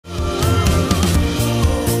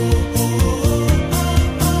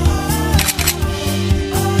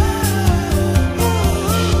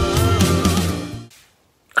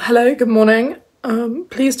Hello, good morning.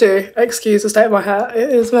 Please do excuse the state of my hair. It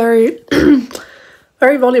is very,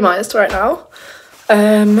 very volumized right now.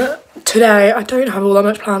 Today I don't have all that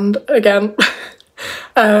much planned again.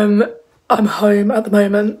 I'm home at the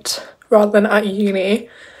moment rather than at uni.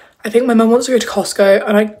 I think my mum wants to go to Costco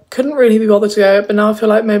and I couldn't really be bothered to go, but now I feel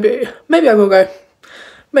like maybe I will go.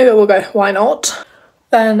 Maybe I will go, why not?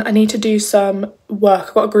 Then I need to do some work.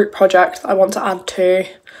 I've got a group project that I want to add to.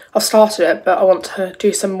 I've started it, but I want to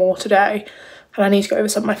do some more today. And I need to go over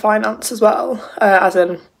some of my finance as well, as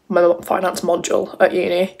in my finance module at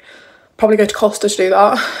uni. Probably go to Costa to do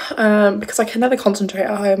that, because I can never concentrate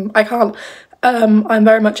at home. I can't. I'm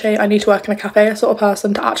very much I need to work in a cafe sort of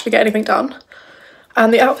person to actually get anything done.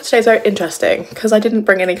 And the outfit today is very interesting because I didn't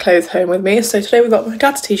bring any clothes home with me. So today we've got my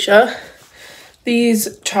dad's t-shirt,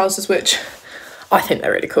 these trousers, which I think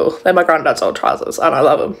they're really cool. They're my granddad's old trousers and I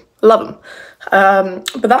love them.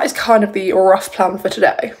 But that is kind of the rough plan for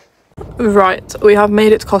today. Right, we have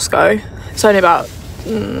made it to Costco. It's only about,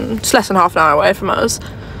 it's less than half an hour away from us.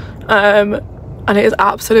 And it is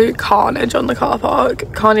absolute carnage on the car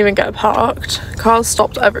park. Can't even get parked. Cars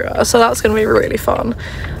stopped everywhere, so that's going to be really fun.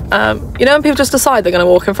 You know when people just decide they're going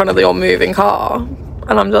to walk in front of your moving car?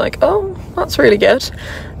 And I'm like, oh, that's really good.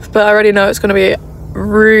 But I already know it's going to be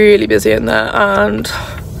really busy in there and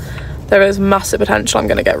there is massive potential I'm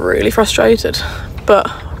going to get really frustrated, but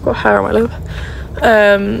I've got hair on my lip,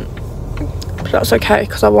 but that's okay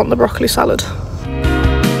because I want the broccoli salad.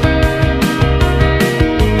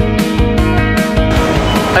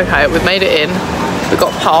 Okay, we've made it in, we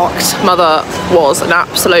got parked. Mother was an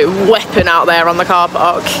absolute weapon out there on the car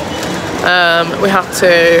park. We had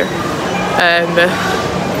to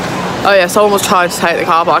oh yeah, someone was trying to take the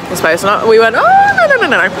car parking space and we went, oh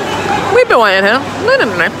no, we've been waiting here,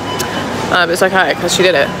 no. It's okay because she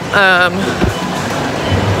did it, and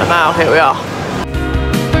now here we are.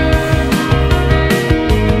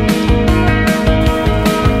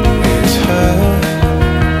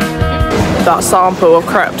 That sample of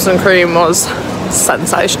crepes and cream was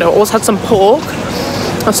sensational. It also had some pork.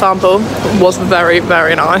 A sample was very,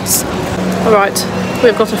 very nice. All right,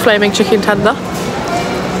 we've got a flaming chicken tender.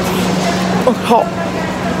 Oh, hot.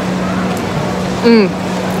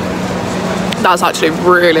 That's actually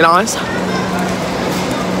really nice.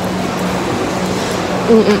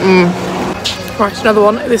 Right, another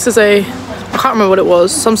one. This is I can't remember what it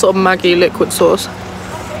was, some sort of Maggi liquid sauce.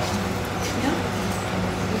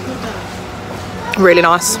 Really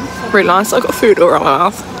nice, really nice. I've got food all around my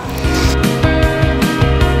mouth.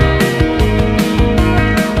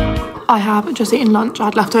 I have just eaten lunch. I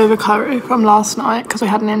had leftover curry from last night because we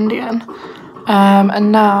had an Indian.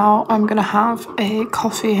 And now I'm gonna have a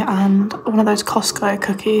coffee and one of those Costco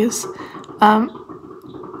cookies.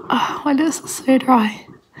 Oh, my lips are so dry.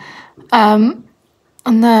 And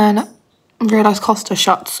then I realised Costa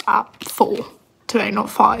shuts at 4 today, not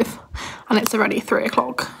 5, and it's already 3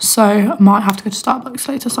 o'clock. So I might have to go to Starbucks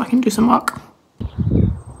later so I can do some work.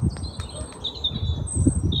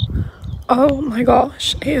 Oh my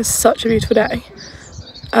gosh, it is such a beautiful day.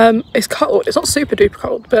 It's cold, it's not super duper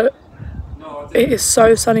cold, but it is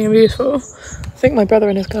so sunny and beautiful. I think my brother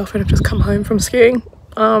and his girlfriend have just come home from skiing.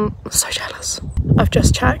 I'm so jealous. I've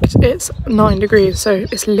just checked, it's 9 degrees, so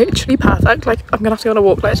it's literally perfect. Like, I'm gonna have to go on a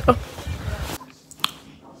walk later.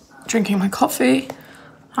 Drinking my coffee,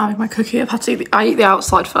 having my cookie. I eat the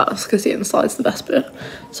outside first because the inside's the best bit.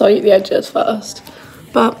 So I eat the edges first.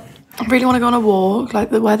 But I really want to go on a walk, like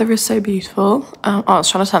the weather is so beautiful. Oh, I was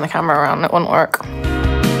trying to turn the camera around, it wouldn't work.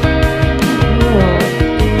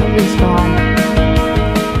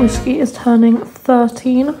 Whiskey is turning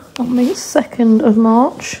 13 on the 2nd of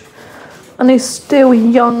March and he's still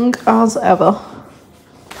young as ever.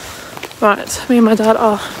 Right, me and my dad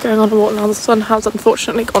are going on a walk now. The sun has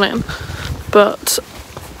unfortunately gone in, but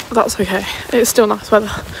that's okay. It's still nice weather.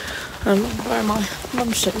 I'm wearing my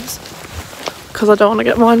mum shoes because I don't want to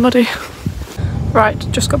get mine muddy. Right,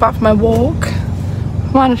 just got back from my walk.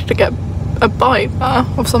 Managed to get a bite there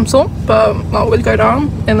of some sort, but that will go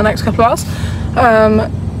down in the next couple of hours.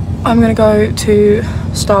 I'm gonna go to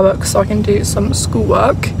Starbucks so I can do some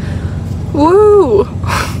schoolwork. Woo!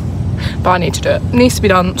 But I need to do it. It needs to be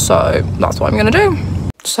done, so that's what I'm gonna do.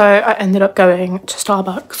 So I ended up going to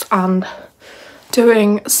Starbucks and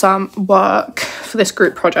doing some work for this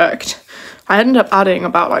group project. I ended up adding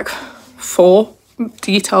about like 4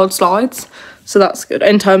 detailed slides, so that's good.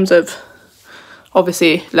 In terms of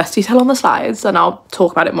obviously less detail on the slides, and I'll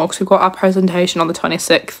talk about it more because we've got our presentation on the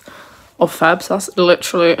 26th of Feb, so that's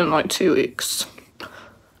literally in like 2 weeks.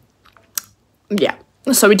 Yeah,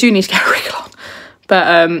 so we do need to get a reel on,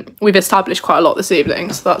 but we've established quite a lot this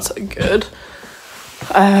evening, so that's good.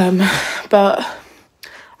 But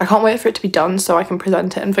I can't wait for it to be done so I can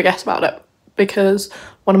present it and forget about it, because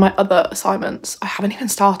one of my other assignments I haven't even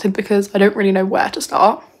started because I don't really know where to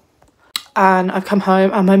start. And I've come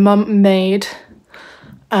home and my mum made,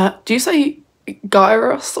 do you say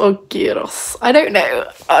gyros or gyros? I don't know.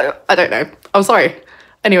 I don't know. I'm sorry.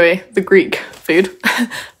 Anyway, the Greek food,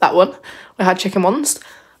 that one. We had chicken ones,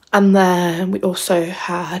 and then we also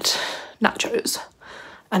had nachos,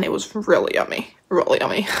 and it was really yummy, really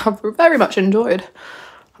yummy. I've very much enjoyed.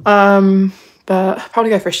 But I'll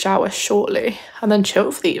probably go for a shower shortly and then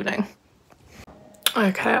chill for the evening.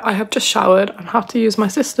 Okay, I have just showered and have to use my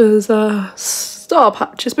sister's star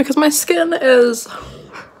patches because my skin is,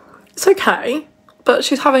 it's okay, but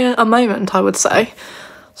she's having a moment, I would say.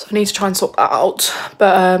 So I need to try and sort that out.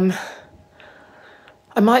 But I'm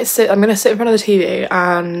going to sit in front of the TV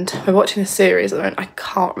and we're watching this series at the moment. I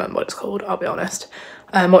can't remember what it's called, I'll be honest.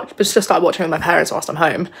 But just started watching with my parents whilst I'm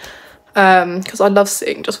home. Because I love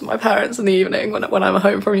sitting just with my parents in the evening when I'm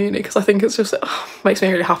home from uni, because I think it's just, makes me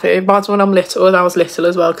really happy. It reminds me when I'm little, and I was little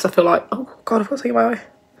as well, because I feel like, oh god, I've got something in my eye.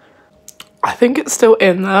 I think it's still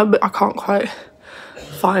in there, but I can't quite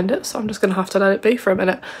find it, so I'm just going to have to let it be for a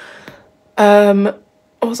minute.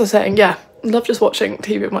 What was I saying? Yeah, I love just watching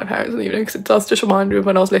TV with my parents in the evening, because it does just remind me of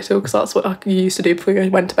when I was little, because that's what I used to do before I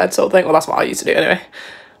went to bed, sort of thing. Well, that's what I used to do anyway.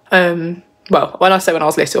 Well, when I say when I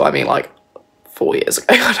was little, I mean like 4 years ago.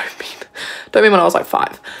 I don't mean when I was like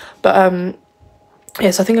 5. But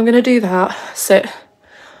yes, I think I'm gonna do that, sit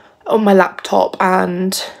on my laptop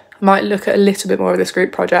and might look at a little bit more of this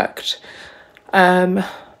group project, or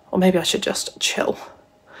maybe I should just chill.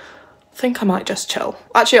 I think I might just chill.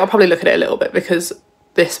 Actually, I'll probably look at it a little bit, because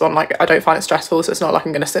this one, like, I don't find it stressful, so it's not like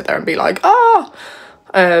I'm gonna sit there and be like, ah.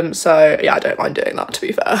 So yeah, I don't mind doing that, to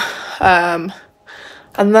be fair.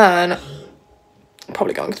 And then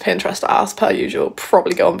probably going to Pinterest as per usual,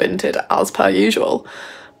 probably go on Vinted as per usual,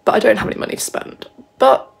 but I don't have any money to spend.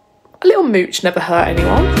 But a little mooch never hurt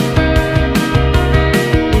anyone.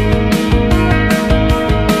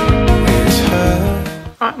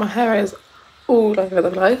 Right, my hair is all over the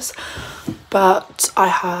place, but I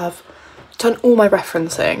have done all my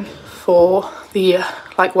referencing for the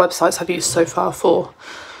like websites I've used so far for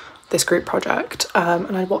this group project,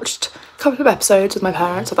 and I watched a couple of episodes with my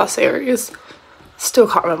parents of that series. Still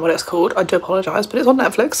can't remember what it's called, I do apologise, but it's on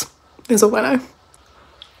Netflix, is all I know.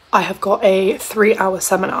 I have got a 3-hour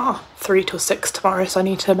seminar, 3 till 6 tomorrow, so I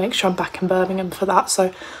need to make sure I'm back in Birmingham for that,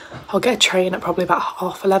 so I'll get a train at probably about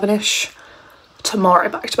 11:30ish tomorrow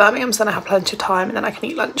back to Birmingham, so then I have plenty of time and then I can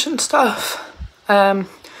eat lunch and stuff. It'll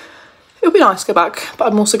be nice to go back, but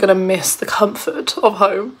I'm also going to miss the comfort of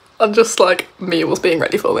home and just like meals being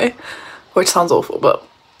ready for me, which sounds awful, but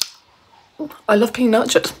I love being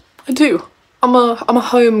nurtured, I do. I'm a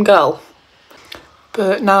home girl.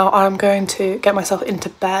 But now I'm going to get myself into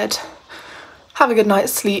bed, have a good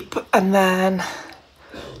night's sleep, and then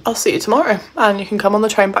I'll see you tomorrow and you can come on the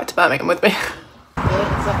train back to Birmingham with me.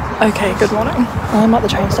 Okay, good morning. I'm at the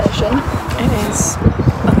train station. It is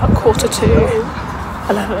about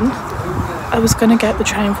 11:15. I was going to get the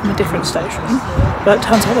train from a different station, but it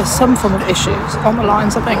turns out there's some form of issues on the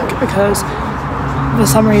lines, I think, because for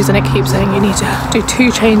some reason it keeps saying you need to do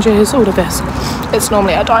 2 changes, all of this. It's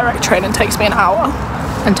normally a direct train and takes me an hour,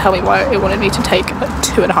 and tell me why it wanted me to take like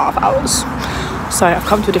 2.5 hours. So I've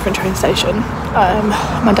come to a different train station.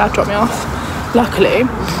 My dad dropped me off. Luckily,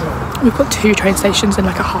 we've got 2 train stations in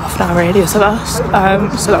like a half-an-hour radius of us,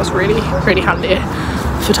 so that was really, really handy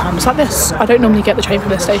for times like this. I don't normally get the train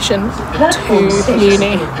from the station to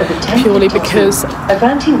uni purely because,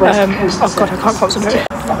 oh god, I can't concentrate.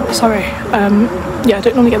 Sorry. Yeah, I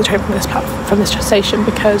don't normally get the train from this station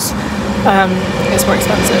because it's more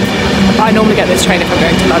expensive. But I normally get this train if I'm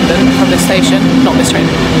going to London from this station. Not this train.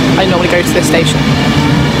 I normally go to this station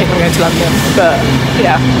if I'm going to London. But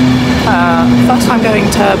yeah, first time going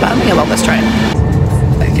to Birmingham on this train.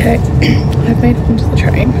 Okay, I've made it onto the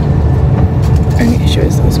train. Only issue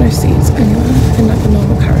is there's no seats anywhere in like the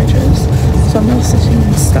normal carriages, so I'm now sitting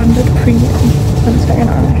in standard premium, and it's very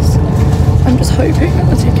nice. I'm just hoping that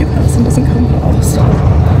the ticket person doesn't come past,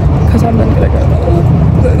 because I'm then gonna go, oh,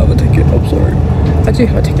 I don't have a ticket, I'm sorry. I do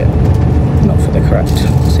have a ticket, not for the correct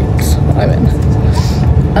seats that I'm in.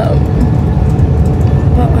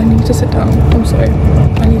 But I need to sit down, I'm sorry.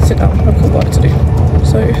 I need to sit down, I've got work to do.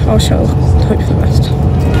 So I shall hope for the best.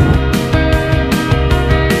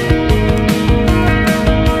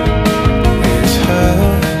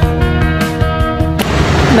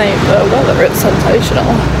 Mate, the weather is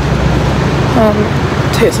sensational.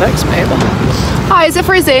 2 seconds maybe. Hi, is it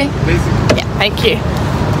Frizzy? Yeah, thank you.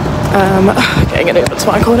 Getting it over to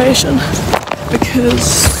my accommodation because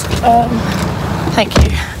because thank you,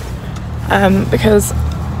 because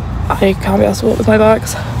I can't be asked to walk with my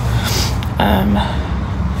bags.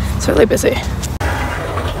 It's really busy,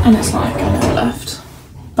 and it's like I never left,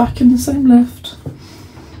 back in the same lift.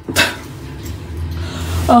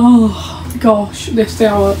 Oh gosh, this day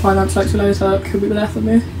our finance lecture later could be the death of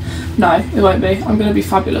me. No, it won't be. I'm going to be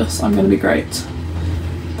fabulous. I'm going to be great.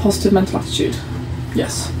 Positive mental attitude.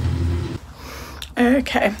 Yes.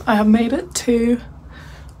 Okay, I have made it to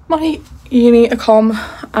my uni accom,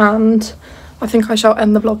 and I think I shall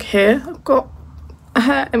end the vlog here. I've got a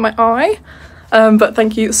hair in my eye, but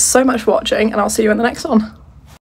thank you so much for watching, and I'll see you in the next one.